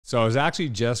So I was actually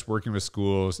just working with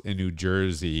schools in New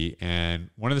Jersey, and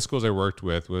one of the schools I worked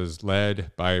with was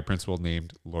led by a principal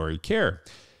named Lori Kerr.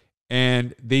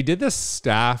 And they did this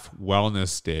staff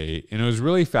wellness day, and it was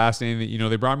really fascinating that, you know,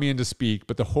 they brought me in to speak,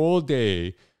 but the whole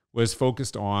day was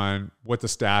focused on what the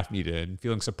staff needed and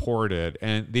feeling supported.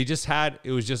 And they just had,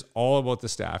 it was just all about the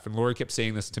staff. And Lori kept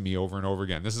saying this to me over and over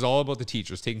again. This is all about the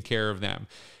teachers, taking care of them.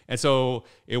 And so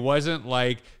it wasn't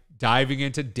like diving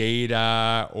into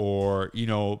data or, you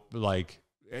know, like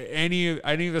any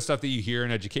of the stuff that you hear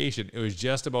in education. It was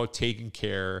just about taking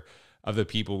care of the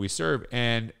people we serve.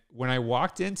 And when I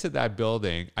walked into that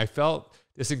building, I felt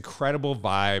this incredible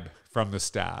vibe from the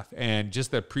staff and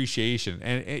just the appreciation.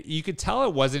 And you could tell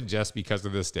it wasn't just because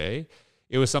of this day.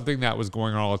 It was something that was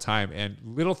going on all the time. And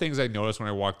little things I noticed when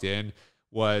I walked in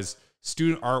was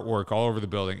student artwork all over the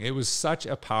building. It was such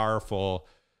a powerful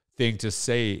thing to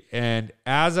say. And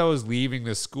as I was leaving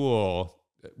the school,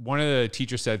 one of the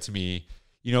teachers said to me,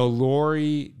 you know,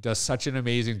 Lori does such an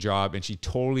amazing job, and she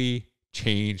totally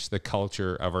changed the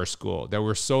culture of our school, that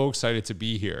we're so excited to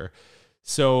be here.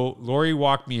 So Lori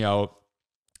walked me out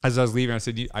as I was leaving. I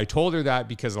said, I told her that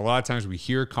because a lot of times we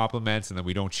hear compliments and then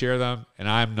we don't share them. And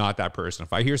I'm not that person.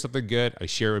 If I hear something good, I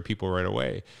share it with people right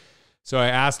away. So I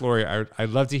asked Lori, I'd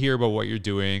love to hear about what you're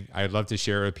doing. I'd love to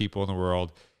share it with people in the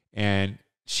world. And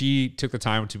she took the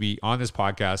time to be on this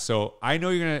podcast. So I know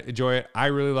you're going to enjoy it. I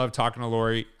really love talking to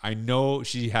Lori. I know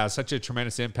she has such a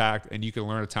tremendous impact, and you can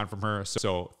learn a ton from her.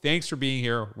 So thanks for being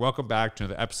here. Welcome back to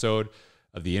another episode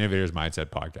of the Innovator's Mindset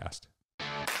Podcast.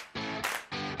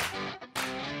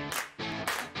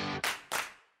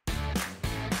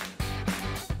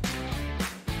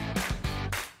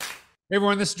 Hey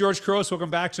everyone, this is George Couros. Welcome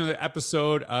back to another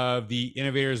episode of the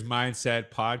Innovator's Mindset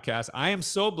Podcast. I am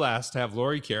so blessed to have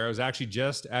Lori Kerr. I was actually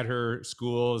just at her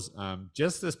schools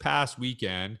just this past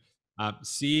weekend,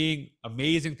 seeing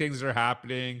amazing things that are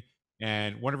happening.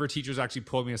 And one of her teachers actually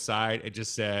pulled me aside and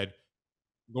just said,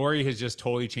 Lori has just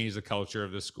totally changed the culture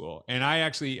of the school. And I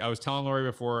was telling Lori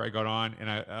before I got on, and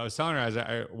I was telling her as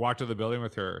I walked to the building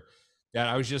with her, that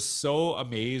I was just so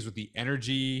amazed with the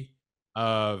energy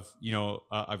of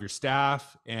your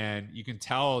staff, and you can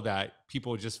tell that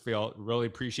people just feel really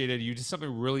appreciated. You did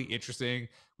something really interesting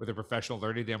with a professional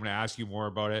learning day. I'm going to ask you more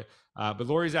about it. But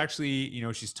Lori's actually,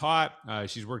 she's taught,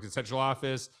 she's worked in central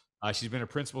office. She's been a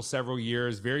principal several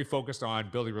years, very focused on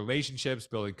building relationships,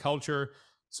 building culture.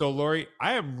 So Lori,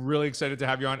 I am really excited to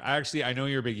have you on. I know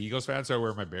you're a big Eagles fan, so I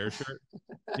wear my Bears shirt.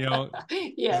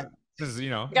 Yeah. This is,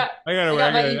 I got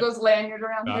my Eagles lanyard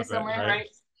around here somewhere, right?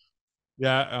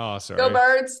 Yeah. Oh, sorry. Go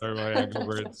Birds. Sorry about that. Go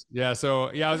Birds. Yeah. So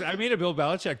I made a Bill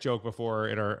Belichick joke before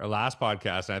in our last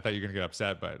podcast, and I thought you were gonna get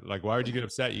upset, but like, why would you get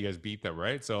upset? You guys beat them,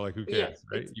 right? So like, who cares,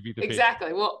 right? You beat the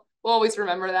exactly. We'll always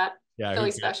remember that. Yeah.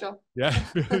 Philly special. Yeah.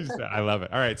 I love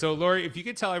it. All right. So Lori, if you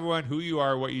could tell everyone who you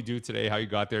are, what you do today, how you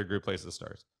got there, great place to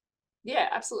start. Yeah,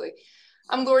 absolutely.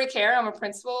 I'm Lori Kerr. I'm a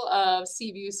principal of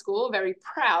Seaview School, very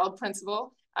proud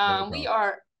principal. We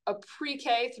are a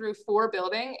pre-K through 4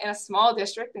 building in a small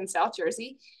district in South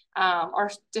Jersey.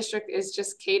 Our district is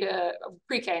just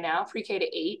pre-K now, pre-K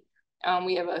to 8.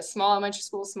 We have a small elementary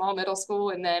school, small middle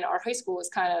school, and then our high school is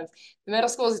the middle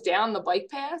school is down the bike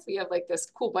path. We have like this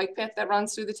cool bike path that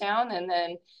runs through the town, and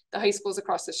then the high school is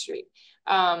across the street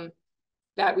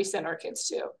that we send our kids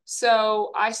to.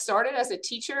 So I started as a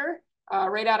teacher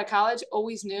right out of college.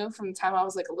 Always knew from the time I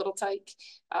was like a little tyke.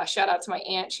 Shout out to my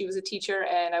aunt. She was a teacher,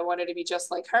 and I wanted to be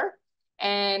just like her.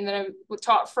 And then I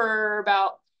taught for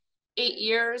about 8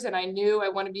 years, and I knew I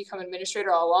wanted to become an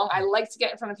administrator all along. I like to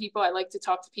get in front of people. I like to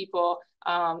talk to people,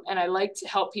 and I like to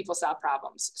help people solve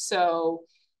problems. So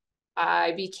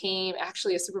I became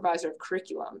actually a supervisor of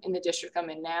curriculum in the district I'm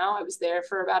in now. I was there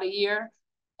for about a year,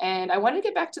 and I wanted to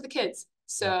get back to the kids.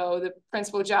 So the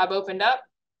principal job opened up,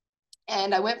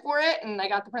 and I went for it, and I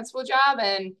got the principal job.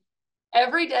 And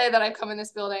every day that I've come in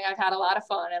this building, I've had a lot of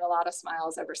fun and a lot of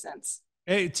smiles ever since.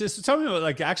 Hey, just tell me about,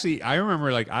 like, actually, I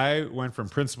remember like I went from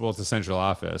principal to central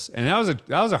office, and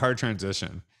that was a hard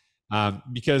transition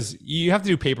because you have to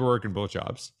do paperwork in both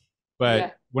jobs.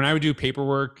 But when I would do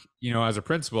paperwork, as a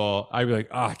principal, I'd be like,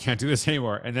 oh, I can't do this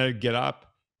anymore. And then I'd get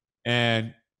up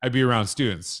and I'd be around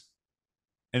students.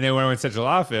 And then when I went to central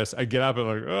office, I'd get up and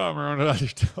like, oh, I'm around other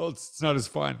adults. It's not as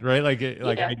fun, right?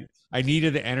 I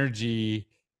needed the energy,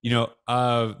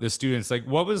 of the students. Like,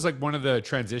 what was like one of the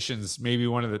transitions, maybe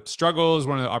one of the struggles,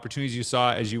 one of the opportunities you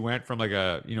saw as you went from like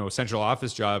a, central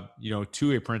office job,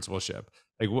 to a principalship?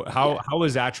 Like how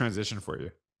was that transition for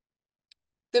you?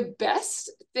 the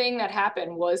best thing that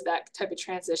happened was that type of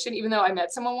transition, even though I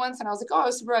met someone once and I was like, oh, I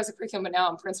was supervisor curriculum, but now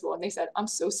I'm principal. And they said, I'm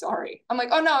so sorry. I'm like,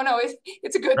 oh, no,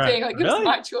 it's a good Right. thing. Like, it was Really?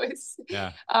 my choice.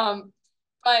 Yeah.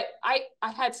 But I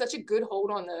had such a good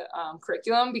hold on the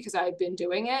curriculum because I had been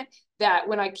doing it, that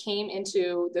when I came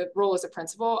into the role as a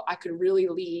principal, I could really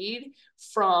lead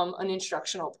from an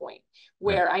instructional point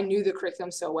Right. where I knew the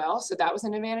curriculum so well. So that was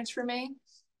an advantage for me.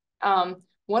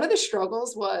 One of the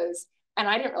struggles was, and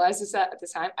I didn't realize this at the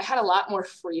time, I had a lot more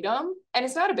freedom, and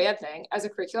it's not a bad thing as a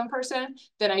curriculum person,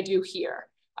 than I do here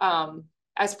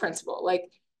as principal. Like,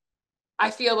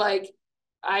 I feel like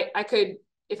I could,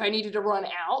 if I needed to run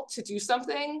out to do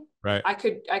something, Right. I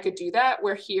could do that.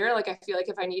 Where here, like, I feel like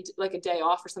if I need like a day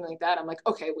off or something like that, I'm like,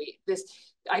 okay, wait, this,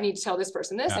 I need to tell this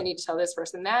person this, Yeah. I need to tell this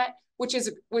person that, which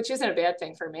isn't a bad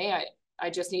thing for me. I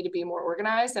just need to be more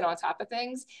organized and on top of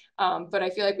things. But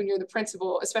I feel like when you're the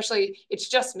principal, especially, it's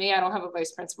just me, I don't have a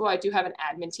vice principal. I do have an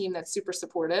admin team that's super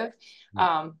supportive.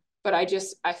 But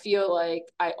I feel like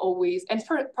I always, and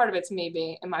part of it's me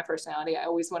being in my personality, I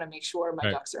always want to make sure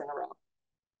my ducks are in a row.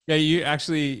 Yeah, you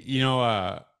actually,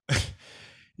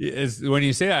 is when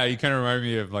you say that, you kind of remind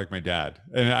me of like my dad.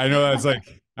 And I know that's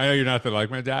like, I know you're not that like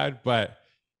my dad, but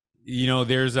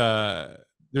there's a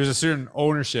certain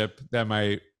ownership that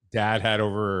my dad had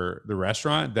over the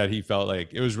restaurant, that he felt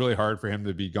like it was really hard for him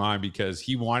to be gone because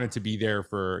he wanted to be there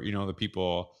for, the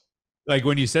people. Like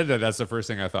when you said that, that's the first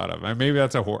thing I thought of. And maybe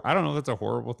that's I don't know if that's a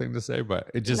horrible thing to say,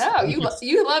 but it just, no, you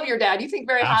love your dad. You think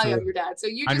very highly of your dad. So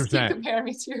you just 100%. keep comparing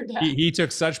me to your dad. He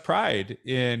took such pride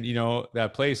in,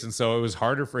 that place. And so it was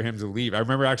harder for him to leave. I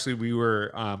remember actually we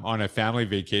were on a family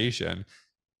vacation,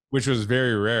 which was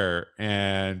very rare.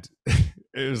 And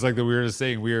it was like the weirdest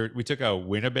thing. We took a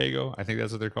Winnebago, I think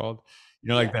that's what they're called.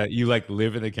 Like that you like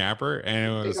live in the camper.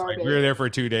 And it was like, we were there for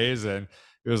 2 days and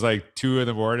it was like 2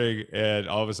 a.m. and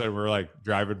all of a sudden we're like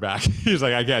driving back. He's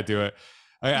like, I can't do it.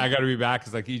 I got to be back.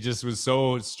 Cause like, he just was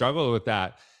so struggled with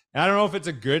that. And I don't know if it's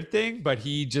a good thing, but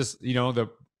he just, you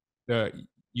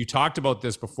talked about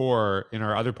this before in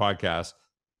our other podcast.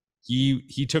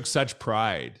 He took such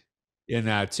pride in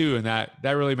that too. And that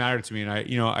really mattered to me. And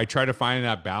I try to find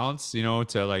that balance,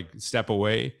 to like step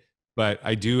away, but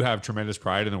I do have tremendous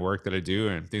pride in the work that I do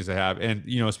and things I have.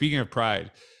 And, speaking of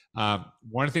pride,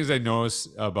 one of the things I noticed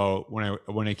about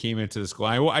when I came into the school,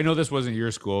 I know this wasn't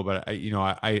your school, but I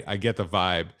get the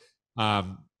vibe.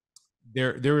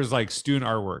 There was like student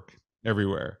artwork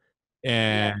everywhere.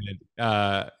 And,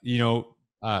 I know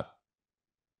that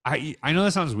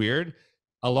sounds weird.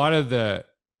 A lot of the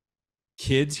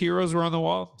kids' heroes were on the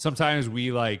wall. Sometimes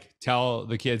we like tell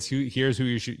the kids here's who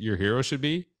your hero should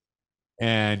be.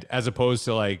 And as opposed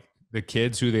to like the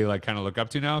kids who they like kind of look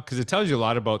up to now, because it tells you a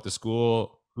lot about the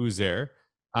school, who's there.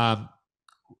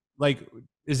 Like,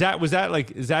 is that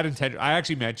intentional? I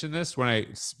actually mentioned this when I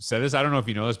said this. I don't know if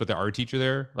you know this, but the art teacher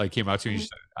there like came out to me and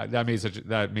said, that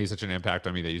made such an impact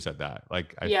on me that you said that.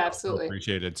 Like, I absolutely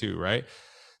appreciate it too. Right.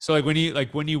 So like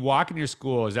when you walk in your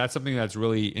school, is that something that's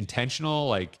really intentional?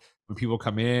 Like when people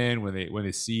come in, when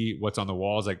they see what's on the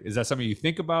walls, like, is that something you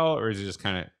think about, or is it just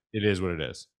kind of, it is what it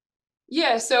is?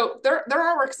 Yeah, so their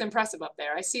artwork's impressive up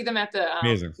there. I see them at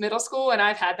the middle school, and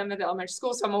I've had them at the elementary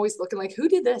school. So I'm always looking like, who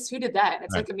did this? Who did that? And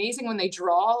it's like amazing when they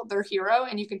draw their hero,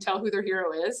 and you can tell who their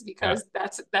hero is because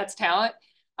that's talent.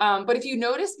 But if you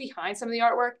notice behind some of the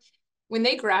artwork, when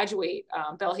they graduate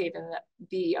Belhaven,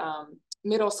 the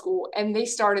middle school, and they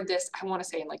started this, I want to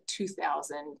say in like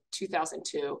 2000,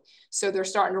 2002. So they're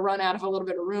starting to run out of a little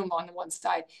bit of room on the one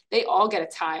side. They all get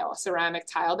a ceramic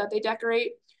tile that they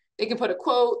decorate. They can put a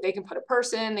quote, they can put a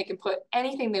person, they can put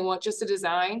anything they want, just a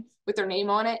design with their name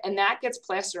on it. And that gets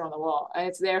plastered on the wall and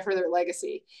it's there for their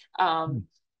legacy.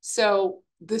 So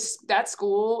that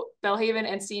school, Belhaven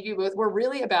and Seaview both, were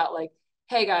really about like,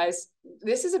 hey guys,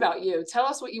 this is about you. Tell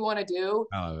us what you want to do.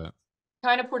 I love it.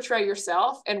 Kind of portray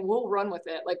yourself and we'll run with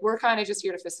it. Like, we're kind of just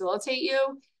here to facilitate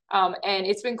you. And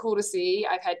it's been cool to see.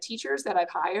 I've had teachers that I've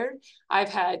hired. I've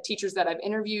had teachers that I've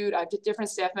interviewed. I've had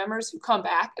different staff members who come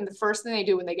back, and the first thing they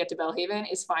do when they get to Belhaven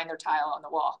is find their tile on the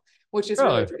wall, which is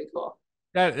really pretty cool.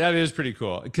 That is pretty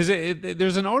cool because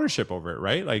there's an ownership over it,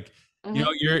 right? Like,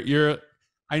 you're.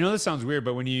 I know this sounds weird,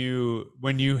 but when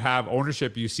you have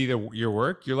ownership, you see your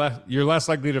work. You're less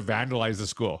likely to vandalize the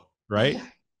school, right? Yeah.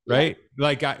 Right.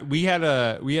 Like we had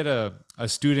a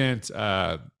student,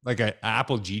 like an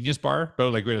Apple Genius bar,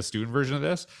 but like we had a student version of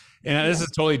this. And this is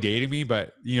totally dating me,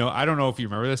 but I don't know if you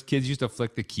remember this. Kids used to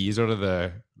flick the keys out of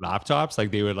the laptops.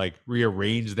 Like they would like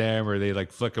rearrange them or they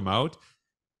like flick them out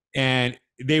and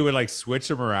they would like switch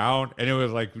them around. And it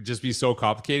would like just be so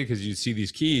complicated because you'd see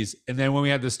these keys. And then when we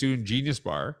had the student Genius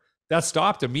bar, that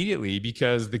stopped immediately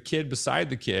because the kid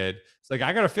beside the kid, it's like,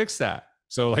 I got to fix that.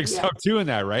 So like, stop doing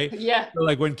that. Right. Yeah. So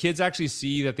like when kids actually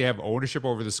see that they have ownership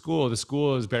over the school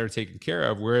is better taken care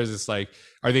of. Whereas it's like,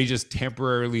 are they just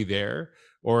temporarily there?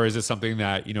 Or is it something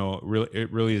that, you know,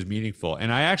 it really is meaningful?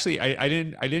 And I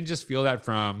didn't just feel that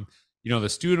from, you know, the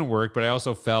student work, but I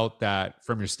also felt that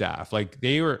from your staff. Like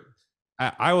they were,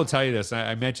 I will tell you this,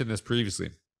 I mentioned this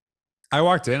previously. I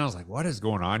walked in, I was like, what is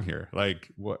going on here? Like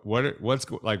what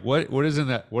is in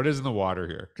the water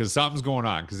here? Because something's going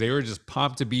on. Because they were just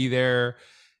pumped to be there.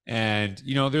 And,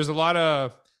 you know, there's a lot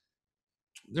of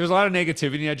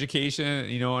negativity in education,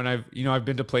 you know, and I've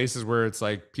been to places where it's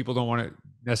like people don't want to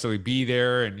necessarily be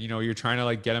there, and, you know, you're trying to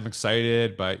like get them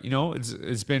excited, but, you know,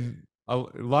 it's been a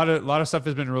lot of stuff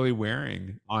has been really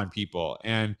wearing on people.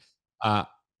 And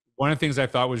one of the things I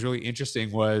thought was really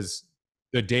interesting was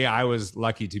the day I was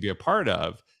lucky to be a part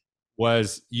of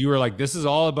was you were like, this is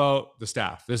all about the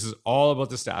staff. This is all about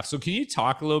the staff. So can you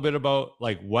talk a little bit about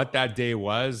like what that day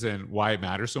was and why it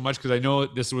matters so much? Because I know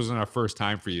this wasn't our first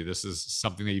time for you. This is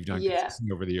something that you've done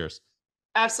consistently over the years.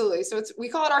 Absolutely. So we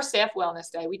call it our staff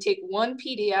wellness day. We take one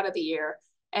PD out of the year,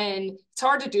 and it's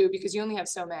hard to do because you only have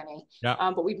so many. Yeah.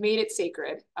 But we've made it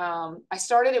sacred. I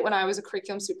started it when I was a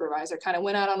curriculum supervisor, kind of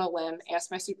went out on a limb,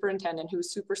 asked my superintendent, who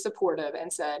was super supportive,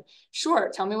 and said, sure,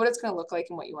 tell me what it's going to look like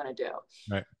and what you want to do.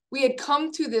 Right. We had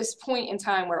come to this point in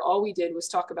time where all we did was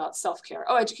talk about self-care.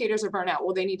 Oh, educators are burnt out.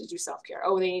 Well, they need to do self-care.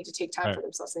 Oh, they need to take time for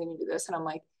themselves. They need to do this. And I'm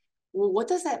like, well, what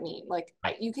does that mean? Like,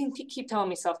 you can keep telling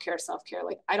me self-care.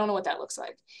 Like, I don't know what that looks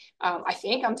like. I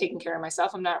think I'm taking care of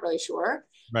myself. I'm not really sure.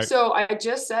 Right. So I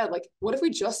just said, like, what if we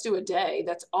just do a day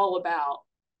that's all about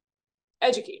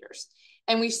educators?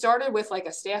 And we started with like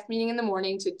a staff meeting in the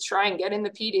morning to try and get in the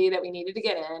PD that we needed to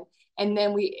get in. And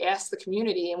then we asked the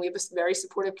community, and we have a very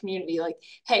supportive community, like,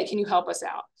 hey, can you help us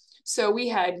out? So we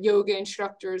had yoga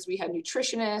instructors, we had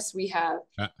nutritionists, we have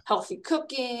healthy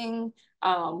cooking.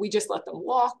 We just let them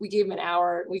walk. We gave them an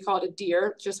hour. We call it a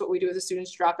deer, just what we do with the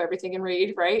students, drop everything and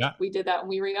read, right? Yeah. We did that when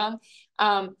we were young.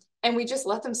 And we just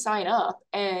let them sign up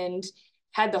and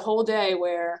had the whole day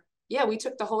where, yeah, we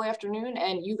took the whole afternoon,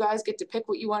 and you guys get to pick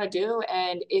what you want to do.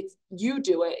 And if you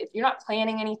do it, if you're not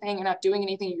planning anything, you're not doing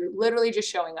anything, you're literally just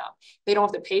showing up. They don't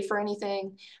have to pay for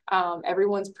anything.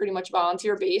 Everyone's pretty much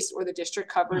volunteer based, or the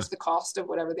district covers the cost of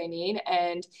whatever they need.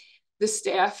 And the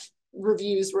staff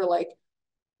reviews were like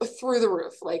through the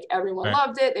roof. Like, everyone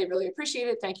loved it. They really appreciate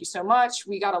it. Thank you so much.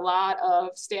 We got a lot of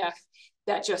staff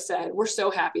that just said, we're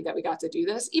so happy that we got to do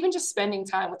this. Even just spending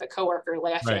time with a coworker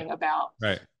laughing about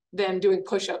them doing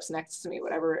push-ups next to me,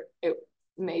 whatever it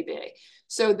may be.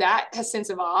 So that has since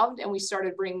evolved, and we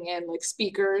started bringing in like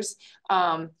speakers.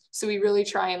 So we really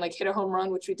try and like hit a home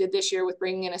run, which we did this year with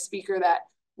bringing in a speaker that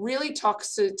really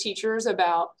talks to teachers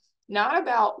about, not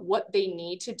about what they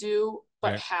need to do,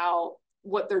 but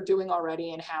what they're doing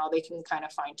already and how they can kind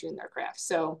of fine tune their craft.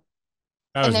 So,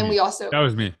 and then we also, that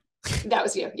was me. That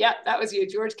was you. Yeah, that was you.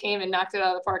 George came and knocked it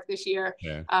out of the park this year.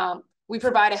 Yeah. We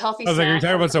provide a healthy. I was like, are you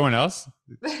talking about someone else?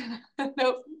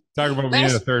 Nope. Talking about me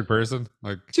as a third person.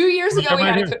 Like 2 years ago,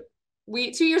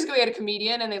 we had a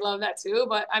comedian, and they love that too.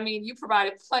 But I mean, you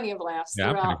provided plenty of laughs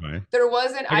throughout. There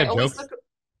wasn't. I always look.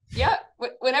 Yeah.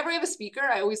 Whenever we have a speaker,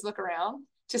 I always look around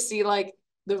to see like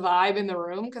the vibe in the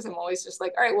room, because I'm always just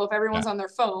like, all right, well, if everyone's on their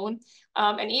phone,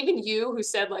 and even you who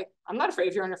said like, I'm not afraid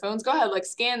if you're on your phones, go ahead, like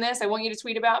scan this. I want you to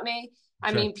tweet about me.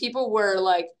 I mean, people were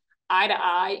like eye to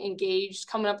eye, engaged,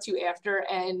 coming up to you after.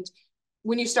 And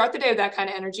when you start the day with that kind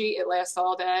of energy, it lasts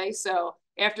all day. So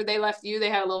after they left you, they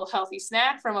had a little healthy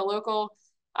snack from a local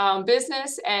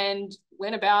business and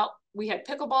went about. We had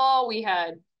pickleball, we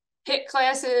had HIIT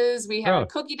classes, we had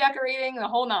cookie decorating, the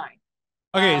whole nine.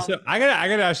 Okay, so I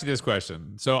gotta ask you this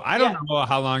question. So I don't know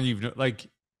how long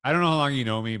I don't know how long you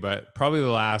know me, but probably the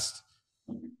last,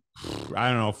 I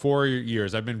don't know, 4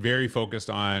 years, I've been very focused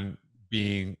on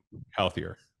being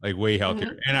healthier, like way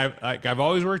healthier. And I've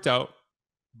always worked out,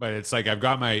 but it's like I've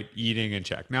got my eating in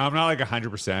check. Now I'm not like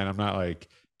 100%. I'm not like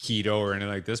keto or anything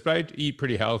like this, but I eat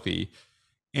pretty healthy.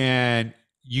 And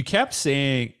you kept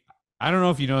saying, I don't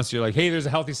know if you noticed, you're like, hey, there's a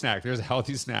healthy snack. There's a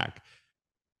healthy snack.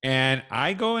 And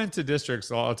I go into districts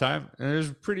all the time, and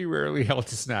there's pretty rarely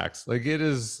healthy snacks. Like, it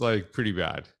is like pretty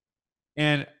bad.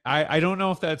 And I don't know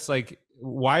if that's like,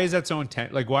 why is that so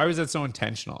why was that so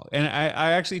intentional? And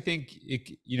I actually think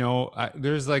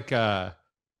there's like a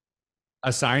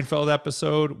Seinfeld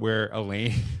episode where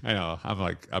Elaine, I know I'm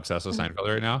like obsessed with Seinfeld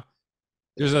right now.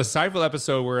 There's a Seinfeld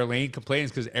episode where Elaine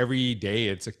complains because every day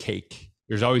it's a cake.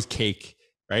 There's always cake,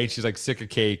 right? She's like sick of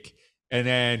cake. And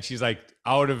then she's like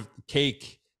out of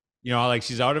cake. you know, like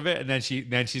she's out of it, and then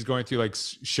she's going through like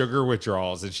sugar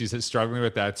withdrawals, and she's struggling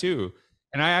with that too.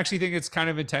 And I actually think it's kind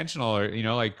of intentional, or you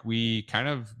know, like we kind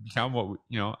of become what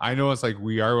you know. I know it's like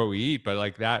we are what we eat, but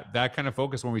like that kind of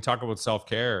focus when we talk about self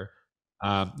care,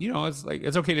 you know, it's like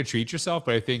it's okay to treat yourself,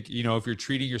 but I think you know if you're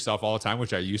treating yourself all the time,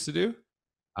 which I used to do,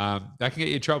 that can get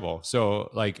you in trouble. So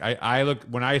like I look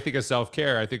when I think of self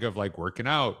care, I think of like working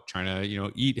out, trying to you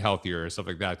know eat healthier or stuff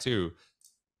like that too.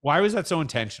 Why was that so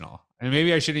intentional? And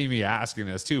maybe I shouldn't even be asking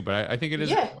this too, but I think it is.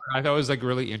 Yeah. I thought it was like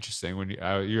really interesting when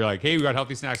you're like, "Hey, we got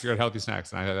healthy snacks. We got healthy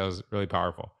snacks," and I thought that was really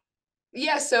powerful.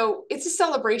 Yeah, so it's a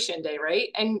celebration day, right?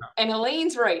 And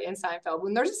Elaine's right in Seinfeld.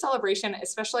 When there's a celebration,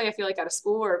 especially I feel like at a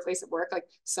school or a place of work, like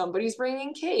somebody's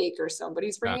bringing cake or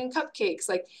somebody's Yeah, bringing cupcakes.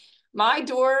 Like my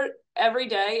door every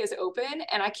day is open,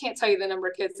 and I can't tell you the number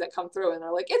of kids that come through and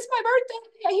they're like, "It's my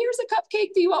birthday. Here's a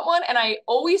cupcake. Do you want one?" And I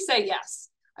always say yes.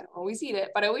 I don't always eat it,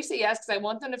 but I always say yes because I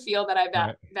want them to feel that I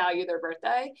right, value their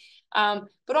birthday.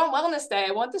 But on Wellness Day,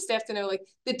 I want the staff to know like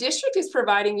the district is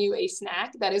providing you a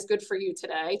snack that is good for you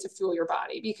today to fuel your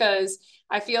body. Because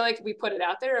I feel like if we put it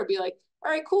out there, it'll be like,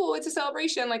 all right, cool, it's a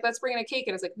celebration. Like, let's bring in a cake.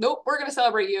 And it's like, nope, we're going to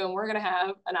celebrate you and we're going to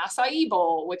have an acai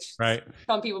bowl, which right.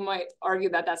 some people might argue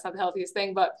that that's not the healthiest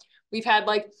thing. But we've had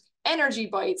like energy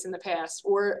bites in the past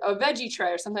or a veggie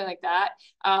tray or something like that.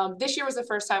 This year was the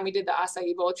first time we did the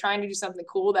acai bowl, trying to do something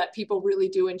cool that people really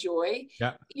do enjoy,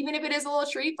 Yeah, even if it is a little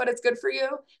treat, but it's good for you.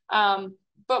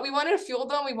 But we wanted to fuel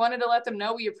them. We wanted to let them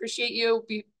know we appreciate you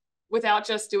without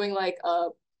just doing like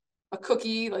a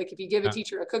cookie, like if you give a yeah.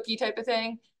 teacher a cookie type of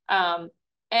thing.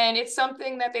 And it's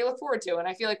something that they look forward to. And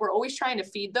I feel like we're always trying to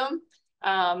feed them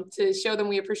to show them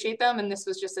we appreciate them. And this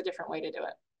was just a different way to do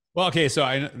it. Well, okay,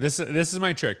 so this is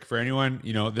my trick for anyone.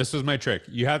 You know, this was my trick.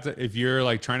 You have to if you're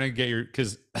like trying to get your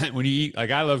because when you eat, like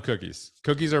I love cookies.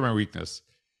 Cookies are my weakness,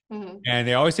 Mm-hmm. and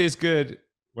they always taste good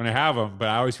when I have them, but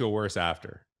I always feel worse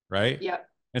after, right? Yep.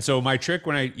 And so my trick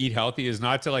when I eat healthy is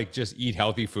not to like just eat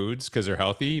healthy foods because they're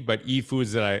healthy, but eat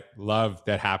foods that I love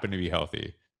that happen to be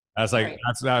healthy. That's like Right.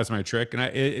 that's my trick, and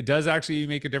it does actually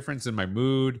make a difference in my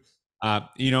mood.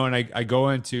 You know, and I go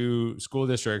into school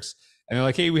districts and they're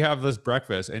like, "Hey, we have this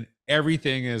breakfast," and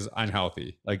everything is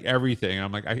unhealthy, like everything. And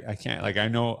I'm like, I can't. Like, I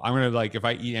know I'm gonna like if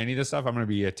I eat any of this stuff, I'm gonna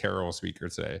be a terrible speaker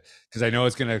today because I know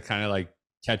it's gonna kind of like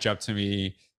catch up to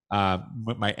me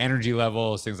with my energy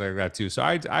levels, things like that too. So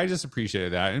I just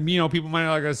appreciated that. And you know, people might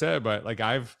not like I said, but like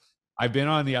I've been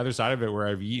on the other side of it where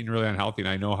I've eaten really unhealthy and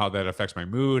I know how that affects my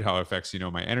mood, how it affects, you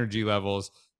know, my energy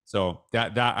levels. So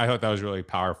that I thought that was really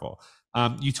powerful.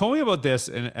 You told me about this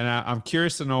and I'm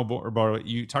curious to know about it.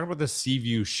 You talked about the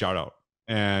Seaview shout out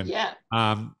and Yeah.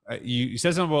 you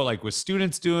said something about like with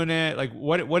students doing it. Like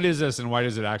what is this and why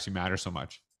does it actually matter so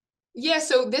much? Yeah,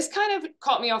 so this kind of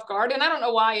caught me off guard, and I don't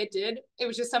know why it did. It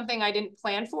was just something I didn't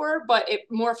plan for, but it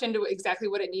morphed into exactly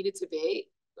what it needed to be.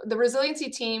 The resiliency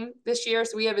team this year,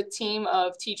 so we have a team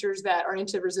of teachers that are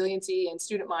into resiliency and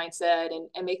student mindset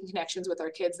and making connections with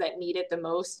our kids that need it the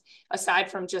most,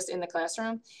 aside from just in the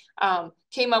classroom,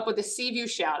 came up with a Seaview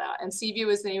shout out. And Seaview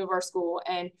is the name of our school.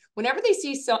 And whenever they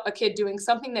see a kid doing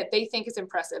something that they think is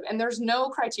impressive, and there's no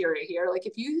criteria here, like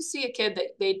if you see a kid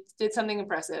that they did something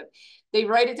impressive, they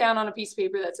write it down on a piece of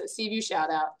paper that says Seaview shout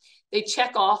out. They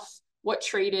check off what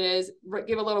trait it is,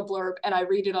 give a little blurb, and I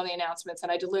read it on the announcements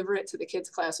and I deliver it to the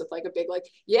kids' class with like a big like,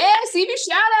 yeah, Seaview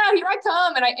shout out, here I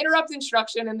come. And I interrupt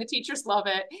instruction and the teachers love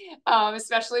it,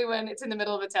 especially when it's in the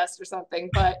middle of a test or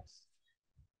something. But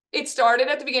it started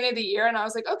at the beginning of the year and I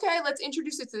was like, okay, let's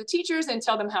introduce it to the teachers and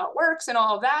tell them how it works and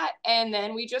all of that. And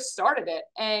then we just started it.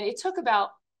 And it took about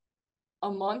a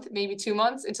month, maybe 2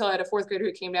 months, until I had a fourth grader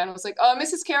who came down and was like,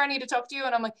 Mrs. Karen, I need to talk to you.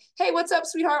 And I'm like, hey, what's up,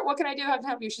 sweetheart? What can I do? How can I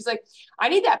help you? She's like, I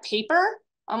need that paper.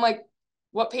 I'm like,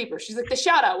 what paper? She's like, the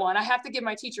shout out one. I have to give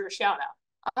my teacher a shout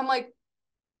out. I'm like,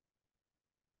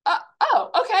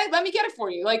 oh, okay, let me get it for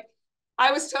you. Like,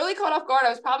 I was totally caught off guard. I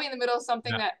was probably in the middle of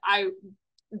something that I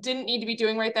didn't need to be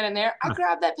doing right then and there. I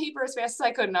grabbed that paper as fast as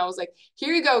I could. And I was like,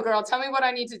 here you go, girl. Tell me what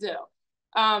I need to do.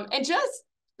 And just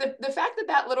the fact that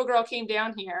that little girl came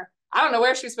down here, I don't know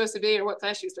where she was supposed to be or what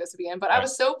class she was supposed to be in, but I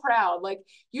was so proud. Like,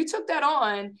 you took that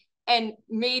on and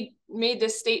made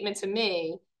this statement to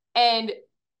me, and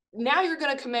now you're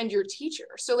going to commend your teacher.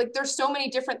 So like, there's so many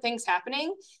different things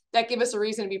happening that give us a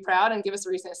reason to be proud and give us a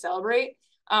reason to celebrate.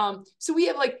 So we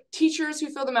have like teachers who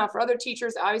fill them out for other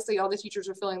teachers. Obviously all the teachers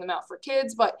are filling them out for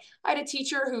kids, but I had a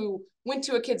teacher who went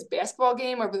to a kid's basketball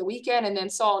game over the weekend and then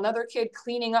saw another kid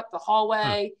cleaning up the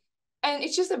hallway. And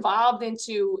it's just evolved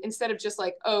into, instead of just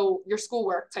like, oh, your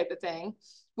schoolwork type of thing,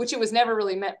 which it was never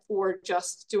really meant for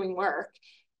just doing work.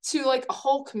 to like a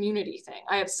whole community thing.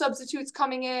 I have substitutes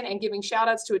coming in and giving shout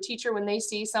outs to a teacher when they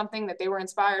see something that they were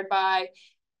inspired by.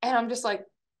 And I'm just like,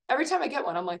 every time I get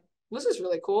one, I'm like, this is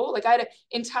really cool. Like I had an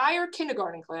entire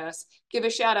kindergarten class give a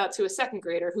shout out to a second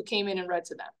grader who came in and read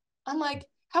to them. I'm like,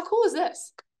 how cool is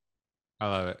this? I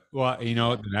love it. Well, you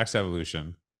know, the next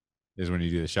evolution is when you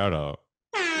do the shout out.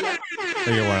 Yeah. You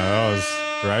get one of those,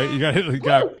 right? You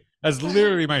got that's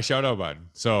literally my shout out button.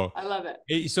 So I love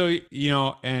it. So, you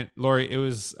know, and Lori, it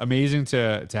was amazing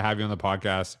to have you on the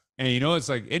podcast. And you know, it's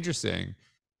like interesting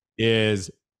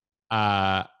is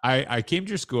I came to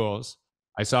your schools.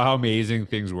 I saw how amazing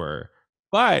things were,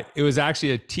 but it was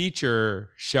actually a teacher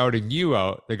shouting you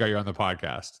out that got you on the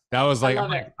podcast. That was like,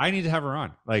 I need to have her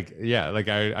on. Like, yeah, like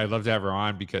I'd love to have her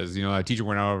on because, you know, that teacher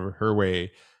went out of her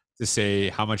way to say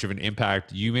how much of an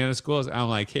impact you made in schools. And I'm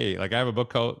like, hey, like I have a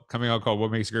book coming out called What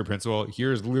Makes a Great Principal.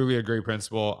 Here's literally a great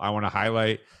principal I want to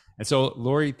highlight. And so,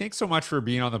 Lori, thanks so much for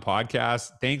being on the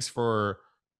podcast. Thanks for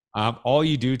all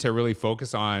you do to really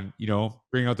focus on, you know,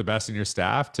 bringing out the best in your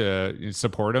staff to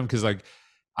support them. Cause like,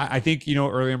 I think, you know,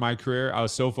 early in my career, I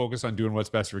was so focused on doing what's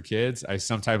best for kids. I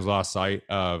sometimes lost sight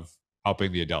of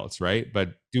helping the adults, right?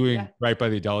 But doing right by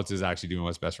the adults is actually doing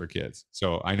what's best for kids.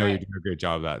 So I know you're doing a great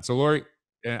job of that. So Lori,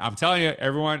 and I'm telling you,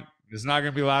 everyone, this is not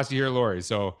going to be the last you hear Lori.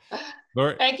 So,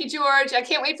 Lori, thank you, George. I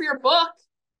can't wait for your book.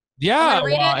 Yeah.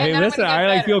 Well, hey, listen, I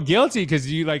like feel guilty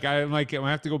because you like, I'm like,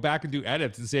 I have to go back and do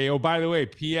edits and say, oh, by the way,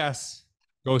 P.S.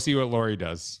 Go see what Lori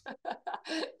does.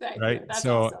 Right.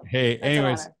 So, awesome. Hey,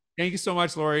 anyways, thank you so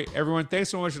much, Lori. Everyone, thanks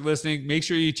so much for listening. Make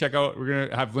sure you check out. We're going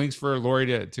to have links for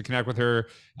Lori to connect with her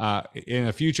in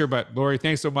the future. But Lori,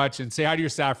 thanks so much. And say hi to your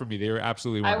staff for me. They were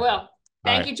absolutely wonderful. I will.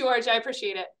 Thank you, George. I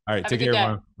appreciate it. All right. Take care,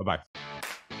 everyone. Bye-bye.